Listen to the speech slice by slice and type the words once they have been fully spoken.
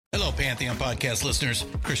Hello, Pantheon Podcast listeners.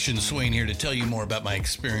 Christian Swain here to tell you more about my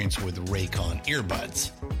experience with Raycon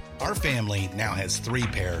earbuds. Our family now has 3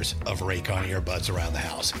 pairs of Raycon earbuds around the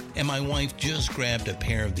house, and my wife just grabbed a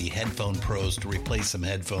pair of the Headphone Pros to replace some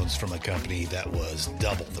headphones from a company that was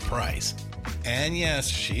double the price. And yes,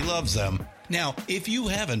 she loves them. Now, if you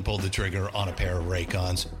haven't pulled the trigger on a pair of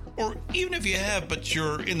Raycons, or even if you have, but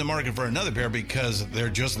you're in the market for another pair because they're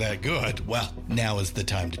just that good, well, now is the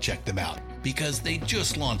time to check them out, because they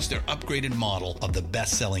just launched their upgraded model of the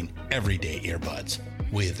best-selling everyday earbuds.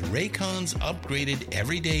 With Raycon's upgraded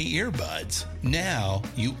everyday earbuds, now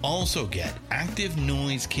you also get active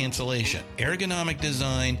noise cancellation, ergonomic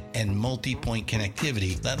design, and multi-point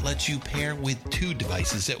connectivity that lets you pair with 2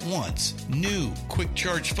 devices at once. New quick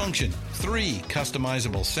charge function, 3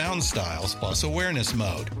 customizable sound styles, plus awareness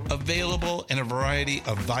mode. Available in a variety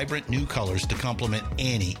of vibrant new colors to complement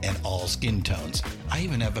any and all skin tones. I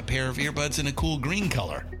even have a pair of earbuds in a cool green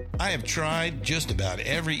color. I have tried just about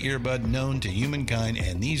every earbud known to humankind,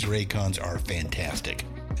 and these Raycons are fantastic.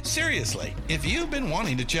 Seriously, if you've been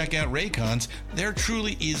wanting to check out Raycons, there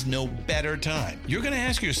truly is no better time. You're going to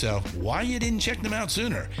ask yourself why you didn't check them out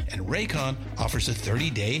sooner, and Raycon offers a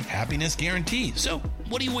 30-day happiness guarantee. So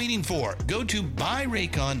what are you waiting for? Go to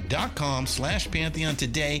buyraycon.com/Pantheon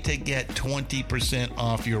today to get 20%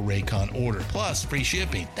 off your Raycon order, plus free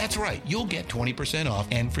shipping. That's right, you'll get 20% off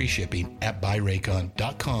and free shipping at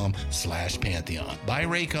buyraycon.com/Pantheon.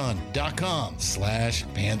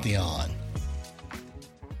 buyraycon.com/Pantheon.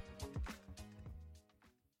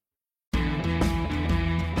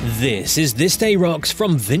 This is This Day Rocks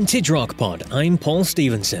from Vintage Rock Pod. I'm Paul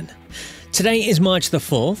Stevenson. Today is March the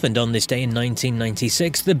 4th, and on this day in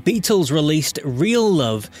 1996, the Beatles released Real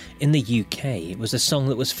Love in the UK. It was a song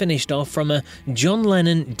that was finished off from a John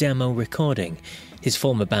Lennon demo recording. His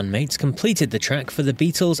former bandmates completed the track for the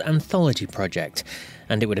Beatles Anthology project,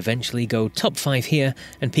 and it would eventually go top 5 here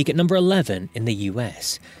and peak at number 11 in the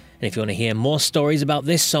US. And if you want to hear more stories about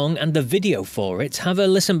this song and the video for it, have a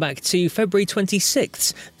listen back to February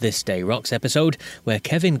 26th's This Day Rocks episode, where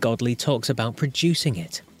Kevin Godley talks about producing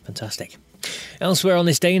it. Fantastic. Elsewhere on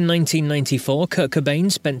this day in 1994, Kurt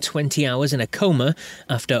Cobain spent 20 hours in a coma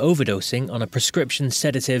after overdosing on a prescription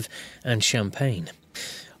sedative and champagne.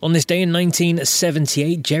 On this day in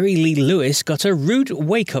 1978, Jerry Lee Lewis got a rude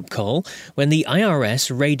wake-up call when the IRS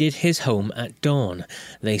raided his home at dawn.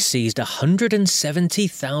 They seized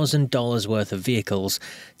 $170,000 worth of vehicles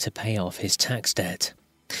to pay off his tax debt.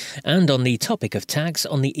 And on the topic of tax,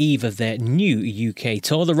 on the eve of their new UK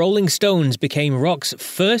tour, the Rolling Stones became rock's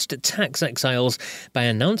first tax exiles by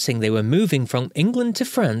announcing they were moving from England to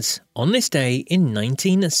France on this day in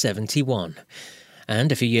 1971.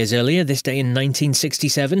 And a few years earlier, this day in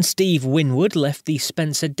 1967, Steve Winwood left the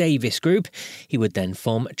Spencer Davis Group. He would then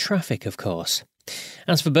form Traffic, of course.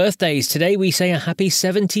 As for birthdays, today we say a happy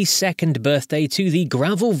 72nd birthday to the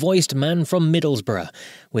gravel-voiced man from Middlesbrough,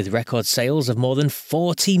 with record sales of more than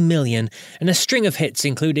 40 million and a string of hits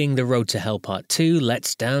including The Road to Hell Part 2,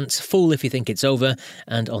 Let's Dance, Fool If You Think It's Over,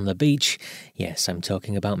 and On the Beach. Yes, I'm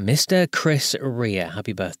talking about Mr. Chris Rea.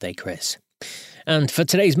 Happy birthday, Chris. And for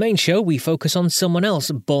today's main show, we focus on someone else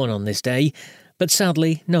born on this day, but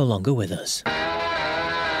sadly no longer with us.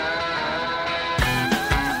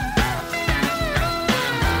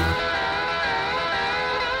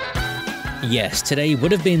 Yes, today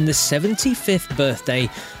would have been the 75th birthday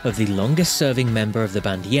of the longest-serving member of the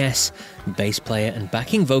band Yes, bass player and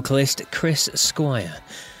backing vocalist Chris Squire.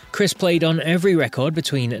 Chris played on every record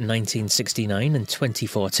between 1969 and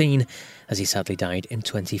 2014, as he sadly died in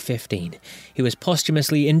 2015. He was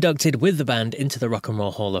posthumously inducted with the band into the Rock and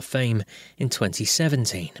Roll Hall of Fame in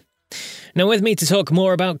 2017. Now with me to talk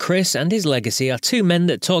more about Chris and his legacy are 2 men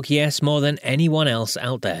that talk Yes more than anyone else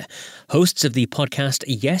out there. Hosts of the podcast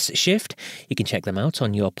Yes Shift. You can check them out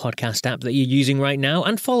on your podcast app that you're using right now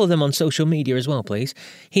and follow them on social media as well, please.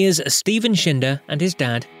 Here's Steven Shinder and his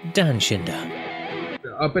dad, Dan Shinder.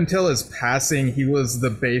 Up until his passing, he was the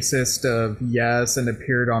bassist of Yes and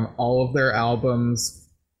appeared on all of their albums.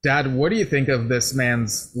 Dad, what do you think of this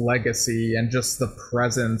man's legacy and just the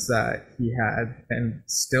presence that he had and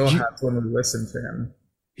still has when we listen to him?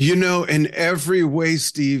 You know, in every way,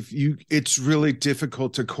 Steve, it's really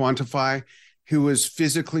difficult to quantify. He was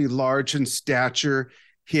physically large in stature.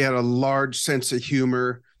 He had a large sense of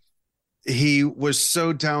humor. He was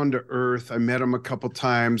so down to earth. I met him a couple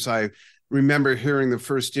times. I remember hearing the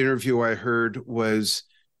first interview I heard was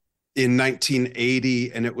in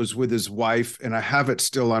 1980, and it was with his wife, and I have it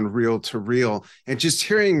still on reel to reel. And just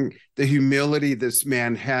hearing the humility this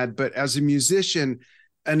man had, but as a musician,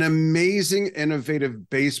 an amazing, innovative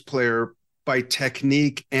bass player, by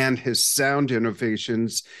technique and his sound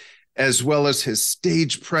innovations, as well as his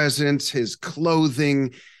stage presence, his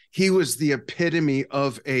clothing. He was the epitome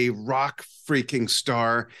of a rock freaking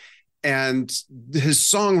star. And his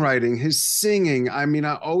songwriting, his singing, I mean,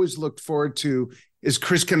 I always looked forward to, is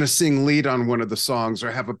Chris going to sing lead on one of the songs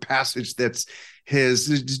or have a passage that's his?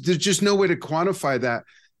 There's just no way to quantify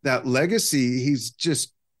that legacy. He's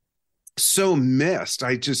just so missed.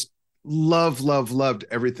 I just loved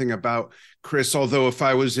everything about Chris. Although if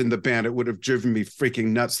I was in the band, it would have driven me freaking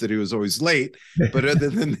nuts that he was always late. But other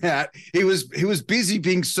than that, he was busy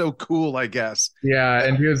being so cool, I guess. Yeah,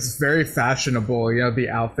 and he was very fashionable. You know, the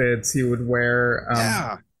outfits he would wear.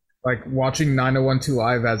 Like watching 9012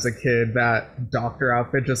 Live as a kid, that doctor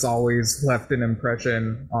outfit just always left an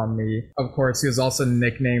impression on me. Of course, he was also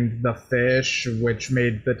nicknamed The Fish, which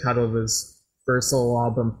made the title of his first solo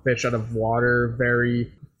album, Fish Out of Water,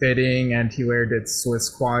 very fitting, and he layered it Swiss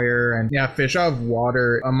Choir. And yeah, Fish Out of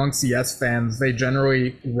Water, amongst Yes fans, they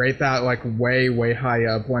generally rate that like way high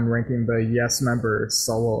up when ranking the Yes members'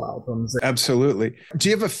 solo albums. Absolutely. Do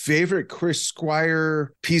you have a favorite Chris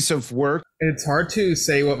Squire piece of work? It's hard to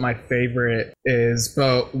say what my favorite is,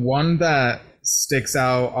 but one that sticks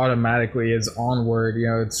out automatically is Onward. You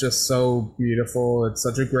know, it's just so beautiful. It's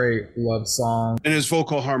such a great love song. And his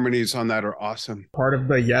vocal harmonies on that are awesome. Part of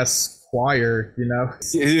the Yes choir, you know?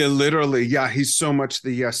 Yeah, literally. Yeah, he's so much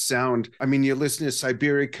the Yes sound. I mean, you listen to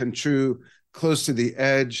Siberia Control, Close to the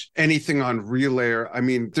Edge, anything on Relayer. I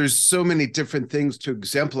mean, there's so many different things to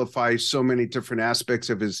exemplify so many different aspects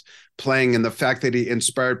of his playing, and the fact that he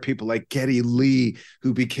inspired people like Geddy Lee,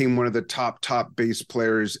 who became one of the top bass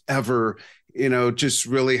players ever, you know, just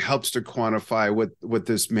really helps to quantify what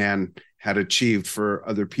this man had achieved for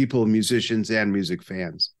other people, musicians and music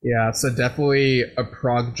fans. Yeah, so definitely a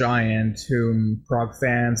prog giant whom prog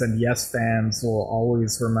fans and Yes fans will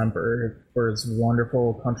always remember for his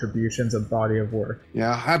wonderful contributions and body of work.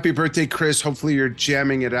 Yeah, happy birthday, Chris. Hopefully you're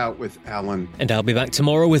jamming it out with Alan. And I'll be back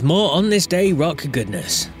tomorrow with more On This Day rock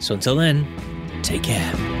goodness. So until then, take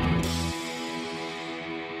care.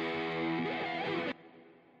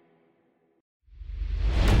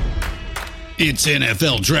 It's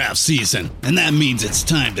NFL draft season, and that means it's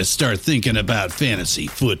time to start thinking about fantasy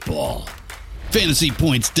football.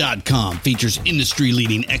 FantasyPoints.com features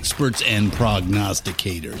industry-leading experts and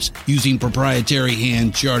prognosticators using proprietary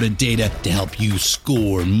hand-charted data to help you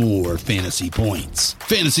score more fantasy points.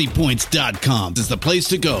 FantasyPoints.com is the place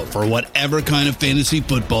to go for whatever kind of fantasy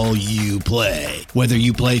football you play. Whether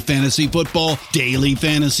you play fantasy football, daily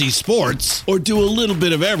fantasy sports, or do a little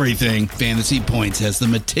bit of everything, Fantasy Points has the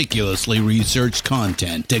meticulously researched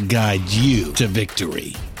content to guide you to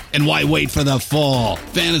victory. And why wait for the fall?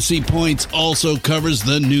 Fantasy Points also covers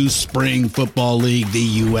the new spring football league, the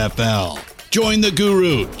UFL. Join the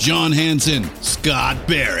guru, John Hansen, Scott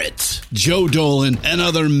Barrett, Joe Dolan, and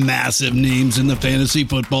other massive names in the fantasy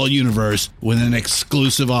football universe with an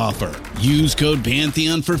exclusive offer. Use code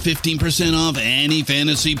Pantheon for 15% off any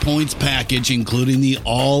Fantasy Points package, including the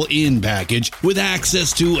all-in package, with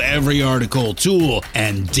access to every article, tool,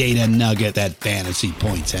 and data nugget that Fantasy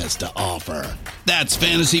Points has to offer. That's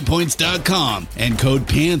FantasyPoints.com and code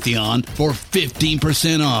Pantheon for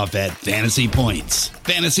 15% off at Fantasy Points.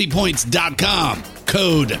 FantasyPoints.com,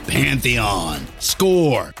 code Pantheon.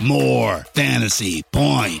 Score more fantasy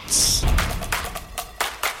points.